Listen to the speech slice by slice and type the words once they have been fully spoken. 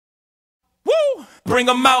bring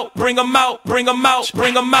 'em out, bring 'em out, bring 'em out,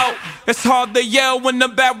 bring 'em out. It's hard to yell when the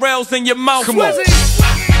barrel's in your mouth. Come on.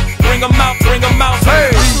 Bring 'em out, bring 'em out. Hey.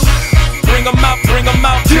 Bring 'em out, bring 'em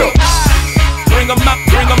out. Yeah. Bring 'em out,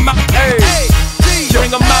 bring 'em out. Hey.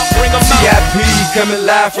 Bring 'em out, bring 'em out. VIP coming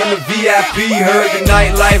live from the VIP. Heard the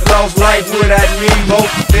nightlife, lost life without me. Most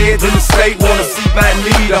feds in the state wanna see by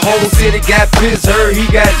me. The whole city got pissed, heard he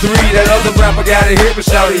got 3. That other rapper got a hit, but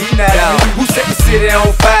shouted he not out. Who set the city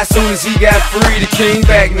on fire soon as he got free? The king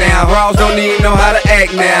back now. Raws don't even know how to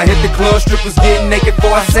act now. Hit the club, strippers getting naked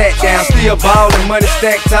before I sat down. Still ballin', money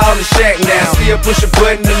stacked tall in the shack now. Still push a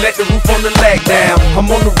button to let the roof on the lack down. I'm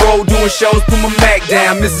on the road doing shows, put my Mac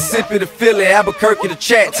down. Mississippi to Philly, Albuquerque to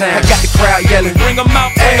Chat Town. I got the crowd yelling, Bring 'em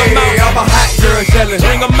out, bring 'em out. all my hot girls yelling,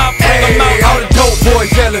 Bring 'em out, bring 'em out. all the dope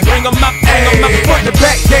boys yelling, Bring 'em out, bring 'em out. front to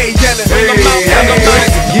back they yelling, Bring 'em out, bring 'em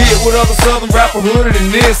out. To get with other southern rapper hooded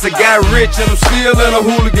than this. I got rich and I'm still in a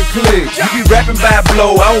hooligan clique. You be rapping by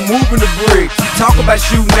blow, I don't move in the brick. Talk about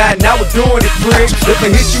shooting out, now we're doing it prick. If I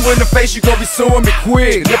hit you in the face, you gon' be suing me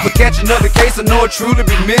quick. If I catch another case, I know it truly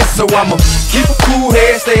be missed. So I'ma keep a cool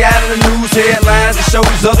head, stay out of the news headlines, and show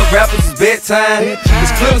these other rappers it's bedtime.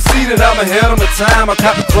 It's clear to see that I'm ahead of my time. I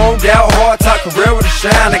cop the chromed out, hard top career with a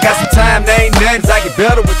shine. I got some time, they ain't nothing, I get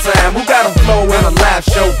better with time. Who got a flow and a live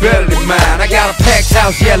show better than mine? I got a packed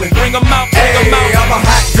house yelling, Bring 'em out, bring 'em out. all my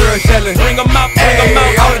hot girls yelling, Bring 'em out, bring 'em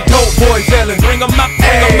out. all the dope boys yelling, Bring 'em out,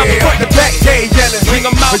 bring 'em out. front to back they yelling, Bring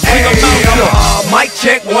 'em out, bring 'em out. mic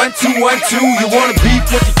check 1 2 1 2. You wanna beef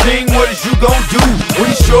with the king? What is you gon' do when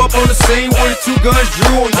you show up on the scene with the 2 guns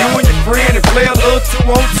drew on you and your friend and play a little 2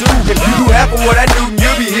 on 2? If you do half of what I do,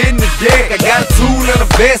 you'll be hitting the deck. I got a tool and a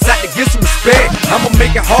vest out to get some respect. I'ma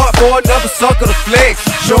make it hard for another sucker to flex.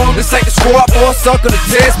 Show 'em this ain't the squad or a sucker to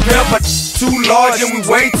test. Pimp, my too large and we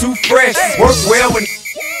way too fresh. Work well when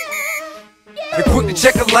and quick to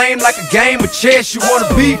check a lane like a game of chess. You wanna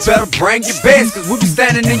be better, bring your best. Cause we be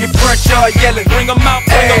standing in your front yard yelling, Bring 'em out,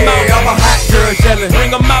 bring 'em out. all my hot girls yelling,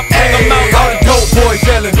 Bring 'em out, bring 'em out. all the dope boys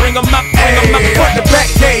yelling, Bring 'em out, bring 'em out. front to back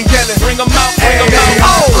they yelling, Bring 'em out, bring 'em out.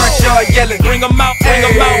 oh, front yard yelling, Bring 'em out, bring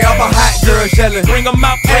 'em out. all my hot girls yelling, Bring 'em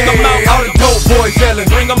out, bring 'em out. all the dope boys yelling,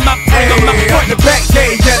 Bring 'em out, bring 'em out. front to back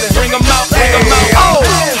they yelling, Bring 'em out, bring 'em out.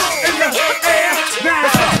 oh.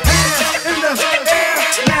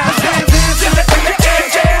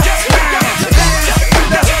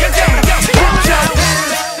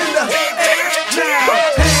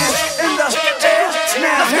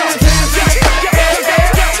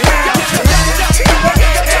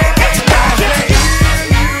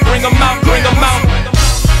 Bring 'em out, bring 'em out.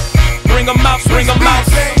 Bring 'em out, bring 'em out.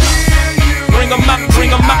 Bring 'em out,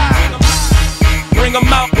 bring 'em out. Bring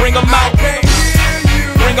 'em out, bring 'em out.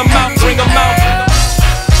 Bring 'em out, bring 'em out.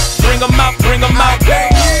 Bring 'em out, bring 'em out.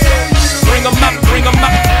 Bring 'em out, bring 'em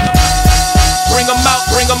out. Bring 'em out,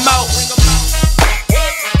 bring 'em out.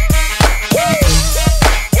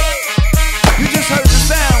 You just heard the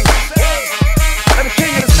sound of the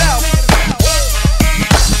king of the South,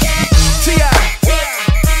 T.I.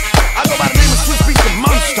 I go by the name of Swiss Beats the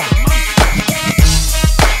Monster.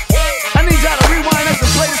 I need y'all to rewind this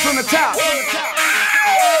and play this from the top.